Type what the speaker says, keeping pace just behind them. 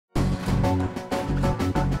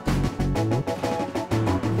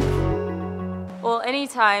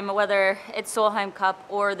anytime, whether it's Solheim Cup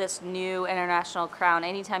or this new international crown,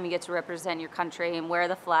 anytime you get to represent your country and wear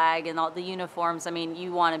the flag and all the uniforms, I mean,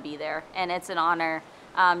 you want to be there, and it's an honor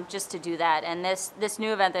just to do that. And this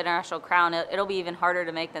new event, the international crown, it'll be even harder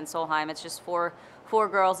to make than Solheim. It's just four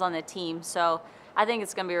girls on the team, so I think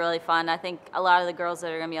it's going to be really fun. I think a lot of the girls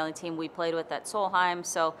that are going to be on the team we played with at Solheim,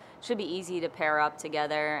 so it should be easy to pair up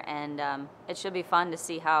together, and it should be fun to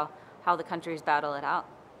see how the countries battle it out.